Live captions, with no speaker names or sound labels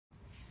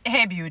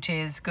Hey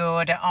beauties,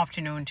 good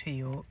afternoon to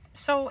you.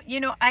 So,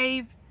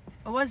 I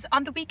was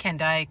on the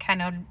weekend, I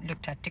kind of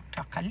looked at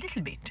TikTok a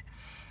little bit,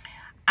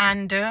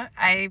 and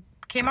I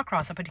came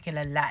across a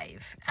particular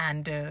live,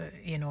 and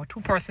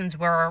two persons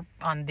were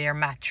on their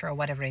match or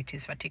whatever it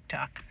is for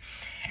TikTok.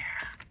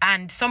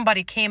 And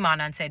somebody came on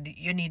and said,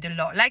 you need the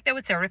Lord, like they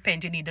would say,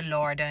 repent, you need the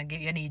Lord, and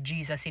you need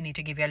Jesus, you need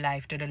to give your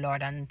life to the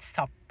Lord and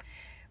stop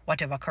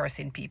whatever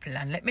cursing people.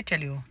 And let me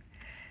tell you,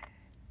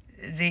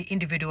 the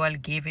individual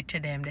gave it to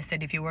them. They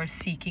said, if you were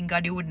seeking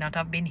God, you would not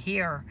have been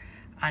here.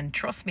 And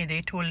trust me,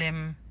 they told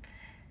him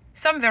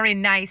some very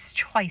nice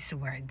choice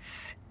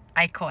words,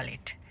 I call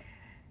it.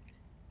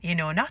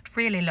 Not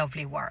really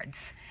lovely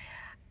words.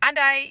 And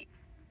I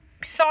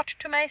thought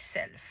to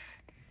myself,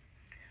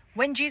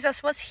 when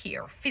Jesus was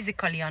here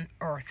physically on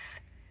earth,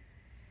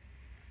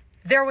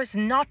 there was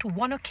not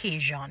one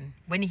occasion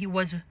when he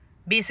was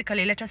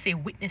basically, let us say,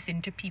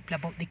 witnessing to people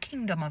about the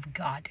kingdom of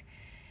God,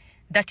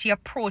 that he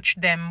approached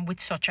them with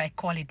such, I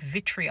call it,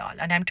 vitriol.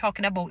 And I'm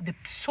talking about the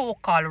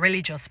so-called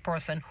religious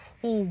person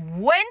who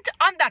went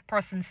on that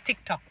person's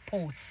TikTok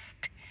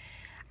post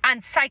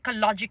and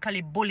psychologically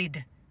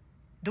bullied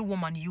the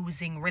woman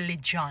using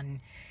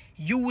religion,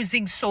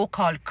 using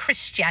so-called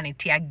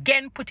Christianity,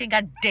 again putting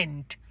a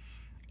dent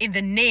in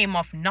the name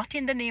of, not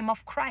in the name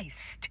of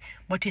Christ,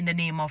 but in the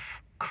name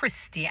of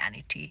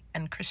Christianity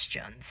and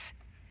Christians.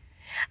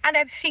 And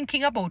I'm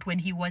thinking about when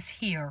he was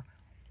here,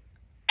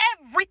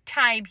 every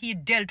time he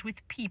dealt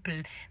with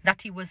people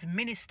that he was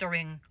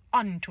ministering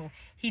unto,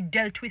 he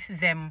dealt with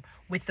them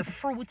with the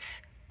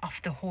fruits of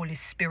the Holy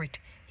Spirit.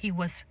 He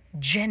was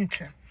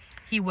gentle,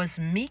 he was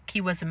meek, he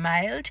was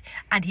mild,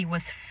 and he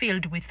was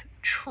filled with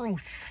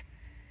truth.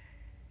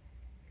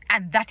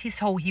 And that is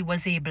how he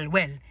was able,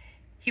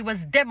 he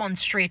was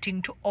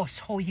demonstrating to us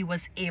how he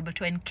was able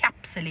to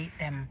encapsulate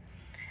them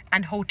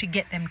and how to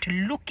get them to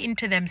look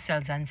into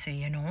themselves and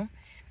say,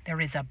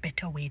 there is a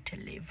better way to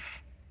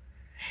live.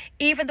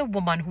 Even the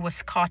woman who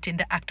was caught in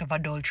the act of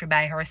adultery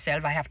by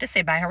herself, I have to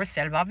say by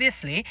herself,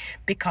 obviously,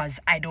 because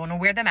I don't know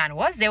where the man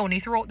was. They only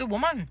threw out the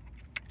woman.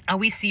 And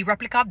we see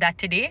replica of that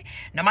today.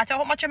 No matter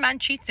how much a man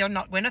cheats, they're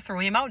not going to throw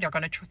him out. They're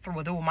going to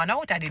throw the woman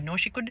out. I didn't know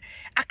she could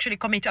actually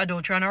commit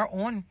adultery on her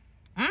own.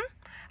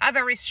 A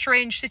very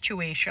strange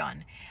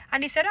situation.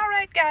 And he said, all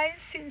right,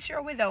 guys, since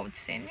you're without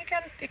sin,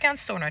 you can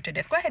stone her to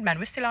death. Go ahead, man.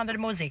 We're still under the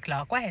Mosaic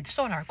law. Go ahead,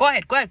 stone her. Go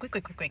ahead.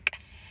 Quick.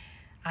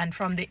 And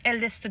from the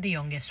eldest to the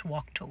youngest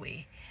walked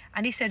away.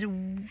 And he said,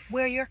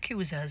 where are your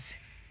accusers?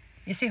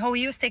 You see how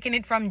he was taking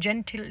it from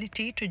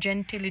gentility to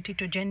gentility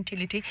to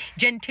gentility.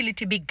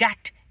 Gentility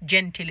begat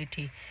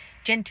gentility.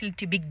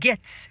 Gentility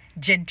begets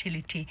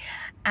gentility.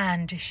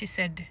 And she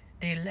said,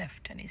 they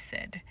left. And he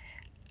said,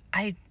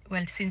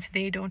 since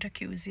they don't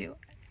accuse you,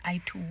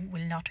 I too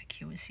will not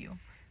accuse you.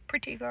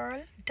 Pretty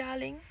girl,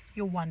 darling,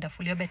 you're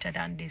wonderful. You're better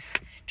than this.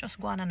 Just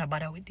go on and not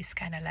bother with this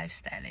kind of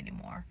lifestyle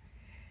anymore.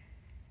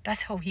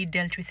 That's how he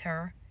dealt with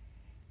her.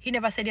 He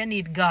never said you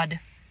need God.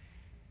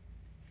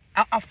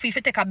 If you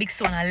take a big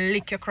stone and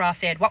lick your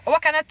crosshead,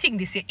 what kind of thing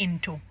this you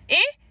into?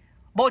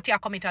 But you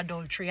commit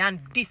adultery and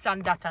this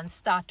and that and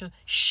start to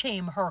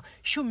shame her,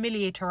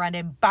 humiliate her and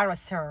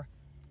embarrass her.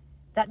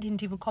 That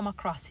didn't even come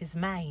across his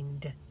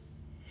mind.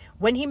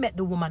 When he met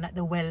the woman at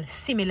the well,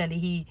 similarly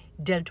he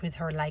dealt with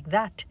her like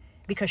that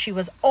because she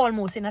was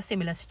almost in a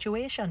similar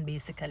situation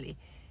basically.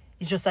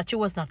 It's just that she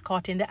was not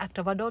caught in the act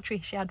of adultery.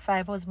 She had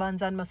 5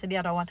 husbands and must the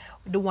other one,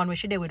 the one where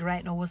she did with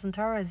right now, wasn't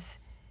hers.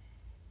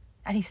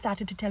 And he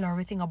started to tell her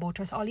everything about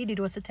herself. All he did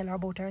was to tell her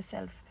about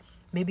herself.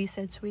 Maybe he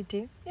said,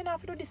 sweetie, you don't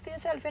have to do this to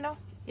yourself,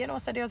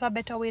 so there's a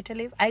better way to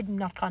live. I'm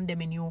not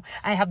condemning you.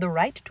 I have the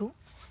right to.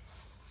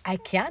 I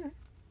can.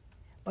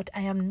 But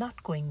I am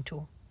not going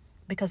to.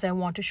 Because I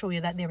want to show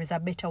you that there is a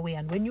better way.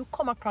 And when you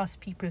come across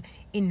people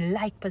in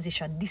like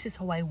position, this is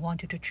how I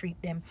want you to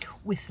treat them.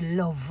 With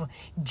love,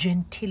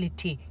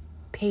 gentility,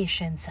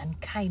 patience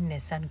and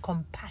kindness and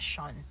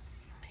compassion.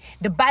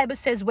 The Bible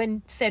says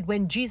when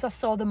Jesus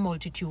saw the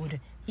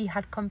multitude, he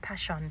had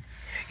compassion.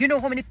 You know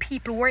how many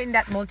people were in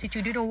that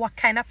multitude? You know what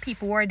kind of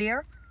people were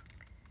there?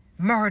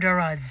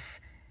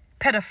 Murderers,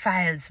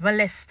 pedophiles,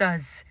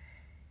 molesters,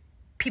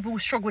 people who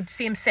struggle with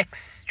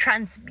same-sex,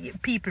 trans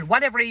people,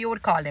 whatever you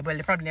would call them. Well,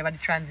 they probably never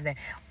did trans there.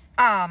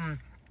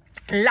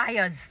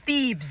 Liars,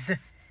 thieves,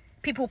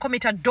 people who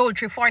commit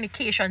adultery,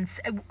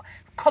 fornications,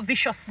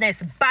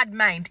 covetousness, bad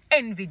mind,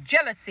 envy,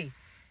 jealousy.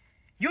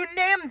 You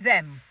name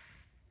them.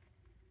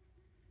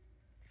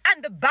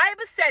 And the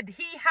Bible said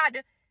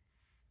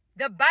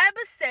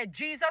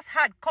Jesus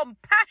had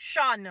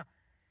compassion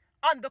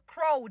on the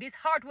crowd. His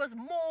heart was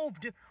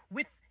moved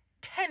with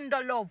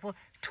tender love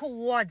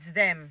towards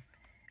them.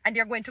 And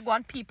you're going to go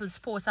on people's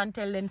posts and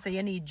tell them, say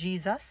you need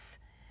Jesus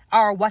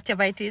or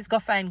whatever it is. Go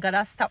find God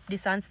and stop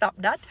this and stop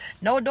that.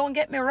 No, don't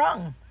get me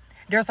wrong.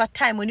 There's a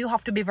time when you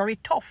have to be very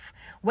tough.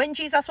 When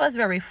Jesus was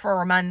very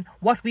firm and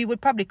what we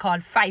would probably call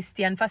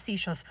feisty and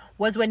facetious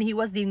was when he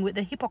was dealing with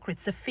the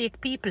hypocrites, the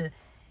fake people.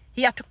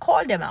 He had to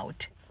call them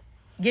out.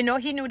 He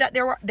knew that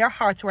their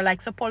hearts were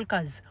like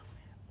sepulchres,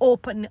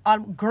 open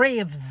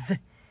graves.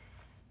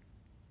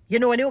 You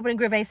know, when you open the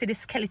grave and you see the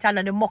skeleton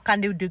and the muck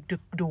and the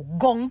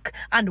gunk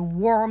and the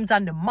worms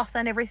and the moth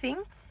and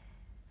everything.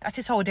 That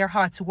is how their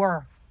hearts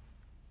were.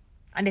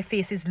 And their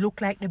faces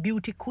look like the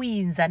beauty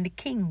queens and the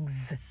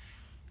kings.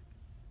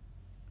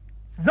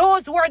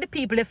 Those were the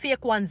people, the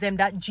fake ones, them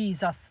that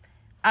Jesus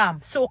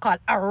so-called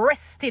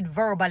arrested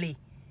verbally.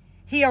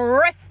 He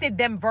arrested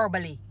them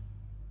verbally.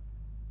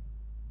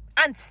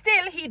 And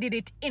still he did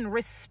it in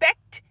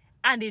respect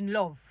and in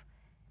love.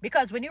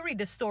 Because when you read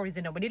the stories,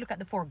 you know, when you look at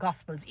the 4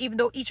 Gospels, even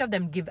though each of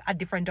them give a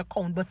different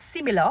account, but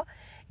similar,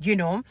 you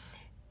know,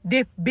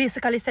 they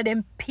basically said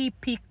them pee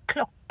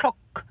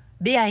clock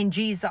behind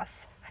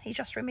Jesus. And he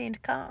just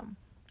remained calm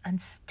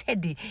and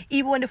steady.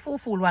 Even when the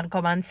fool one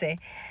come and say,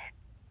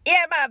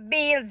 "Yeah, my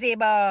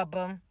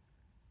Beelzebub,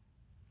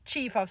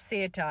 chief of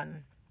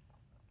Satan."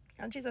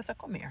 And Jesus said,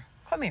 come here.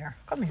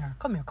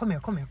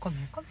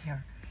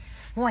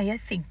 Why you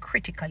think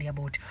critically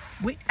about,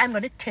 I'm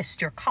going to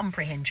test your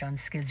comprehension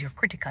skills, your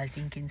critical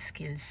thinking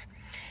skills.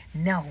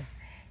 Now,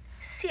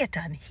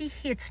 Satan, he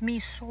hates me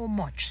so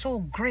much, so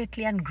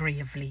greatly and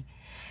gravely.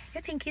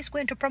 You think he's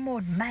going to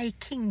promote my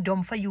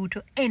kingdom for you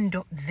to end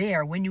up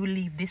there when you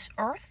leave this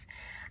earth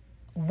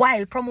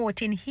while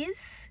promoting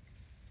his?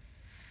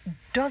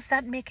 Does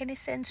that make any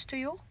sense to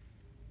you?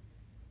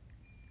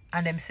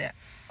 And them say,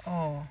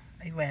 oh,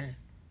 well,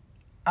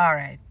 all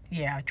right,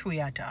 yeah, true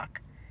your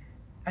talk.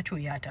 A true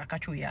your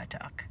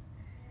talk.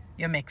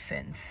 You make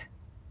sense.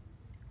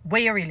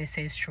 What you really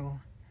say is true.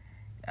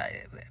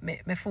 Me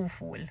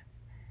fool.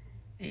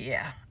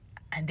 Yeah.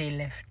 And they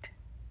left.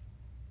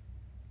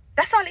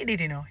 That's all he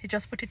did, you know. He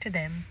just put it to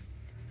them.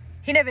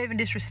 He never even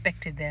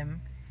disrespected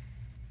them.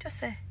 Just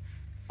say,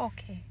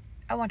 okay,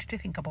 I want you to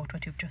think about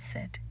what you've just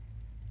said.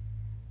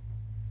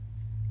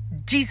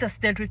 Jesus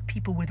dealt with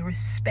people with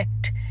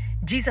respect.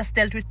 Jesus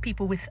dealt with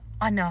people with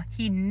honor.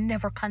 He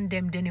never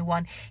condemned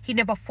anyone. He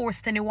never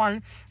forced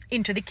anyone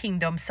into the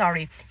kingdom.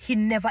 He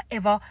never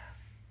ever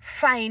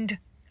find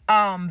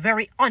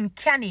very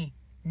uncanny,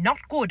 not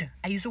good.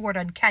 I use the word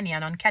uncanny,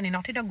 and uncanny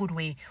not in a good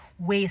way,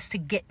 ways to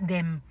get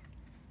them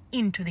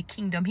into the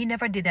kingdom. He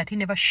never did that. He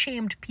never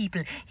shamed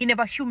people. He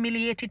never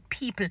humiliated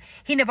people.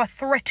 He never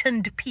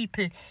threatened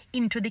people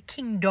into the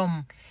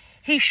kingdom.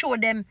 He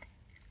showed them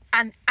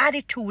an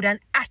attitude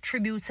and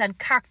attributes and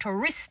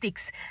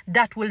characteristics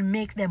that will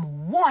make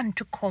them want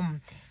to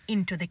come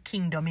into the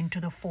kingdom,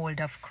 into the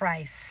fold of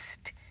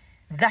Christ.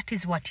 That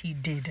is what he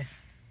did.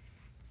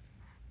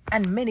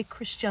 And many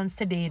Christians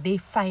today, they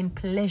find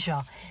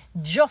pleasure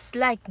just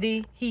like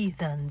the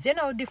heathens. You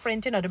know,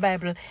 different, you know, the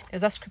Bible,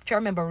 there's a scripture I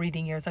remember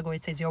reading years ago.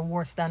 It says you're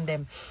worse than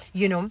them.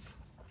 You know,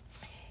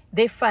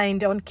 they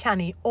find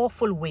uncanny,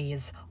 awful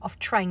ways of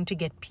trying to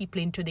get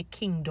people into the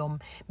kingdom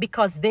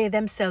because they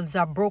themselves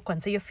are broken.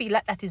 So you feel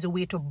like that is a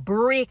way to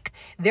break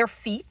their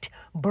feet,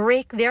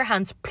 break their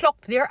hands,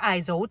 pluck their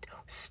eyes out,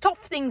 stuff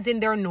things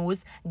in their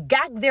nose,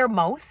 gag their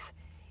mouth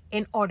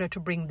in order to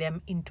bring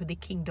them into the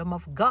kingdom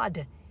of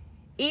God.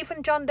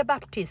 Even John the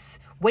Baptist,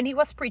 when he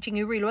was preaching,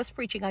 he really was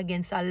preaching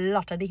against a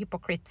lot of the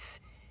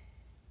hypocrites.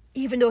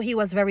 Even though he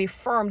was very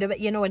firm,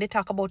 you know, when they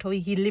talk about how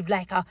he lived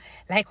like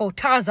how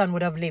Tarzan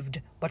would have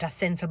lived, but a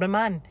sensible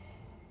man.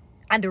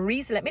 And the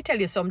reason, let me tell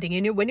you something,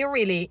 you know, when you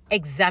really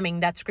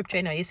examine that scripture,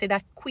 you know, you see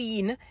that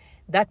queen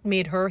that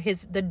made her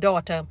the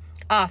daughter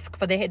ask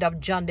for the head of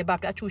John the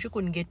Baptist, she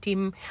couldn't get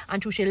him,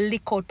 and she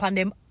lick out upon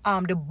them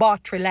the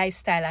bartry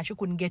lifestyle, and she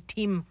couldn't get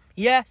him.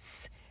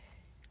 Yes.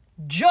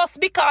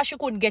 Just because she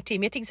couldn't get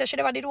him, you think so she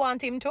never did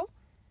want him to?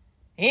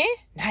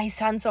 Nice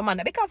handsome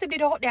man. Because he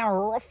did out there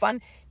rough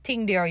and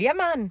thing there, yeah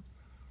man.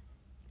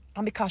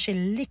 And because she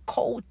lick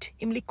out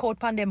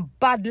upon them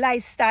bad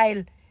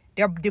lifestyle,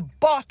 they're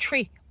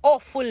debauchery,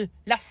 awful,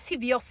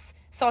 lascivious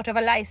sort of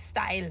a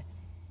lifestyle.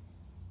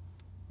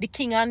 The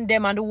king and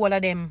them and the whole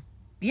of them.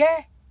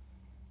 Yeah.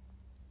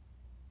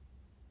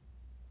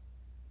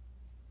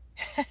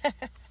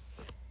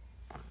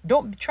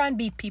 Don't try and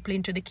beat people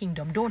into the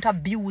kingdom. Don't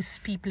abuse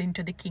people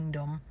into the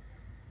kingdom.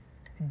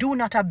 Do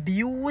not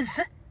abuse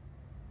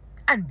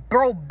and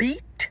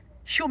browbeat,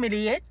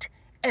 humiliate,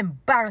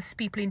 embarrass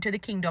people into the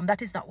kingdom.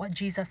 That is not what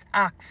Jesus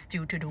asked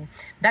you to do.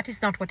 That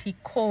is not what he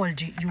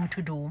called you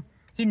to do.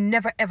 He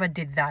never ever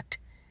did that.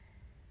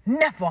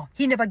 Never.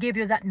 He never gave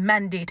you that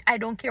mandate. I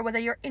don't care whether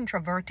you're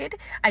introverted.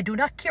 I do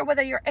not care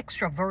whether you're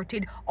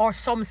extroverted or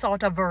some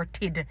sort of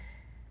verted.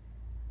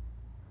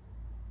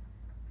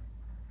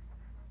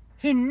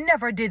 He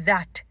never did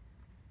that.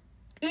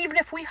 Even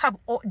if we have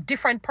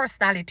different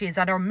personalities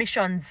and our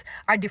missions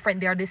are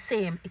different, they are the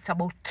same. It's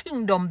about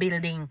kingdom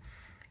building.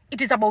 It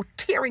is about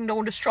tearing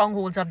down the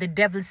strongholds of the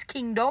devil's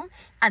kingdom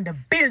and the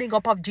building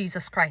up of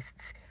Jesus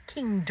Christ's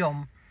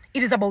kingdom.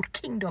 It is about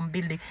kingdom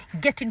building,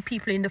 getting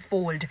people in the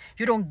fold.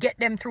 You don't get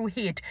them through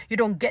hate. You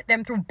don't get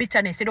them through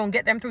bitterness. You don't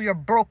get them through your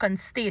broken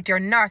state, your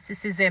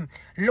narcissism,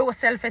 low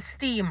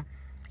self-esteem,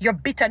 your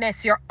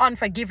bitterness, your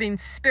unforgiving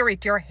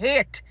spirit, your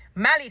hate,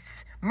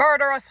 malice,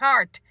 murderous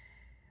heart,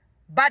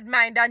 bad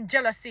mind and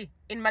jealousy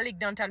in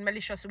malignant and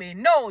malicious way.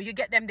 No, you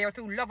get them there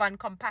through love and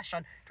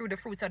compassion, through the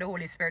fruits of the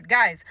Holy Spirit.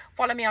 Guys,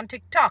 follow me on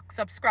TikTok.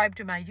 Subscribe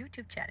to my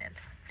YouTube channel.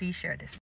 please share this.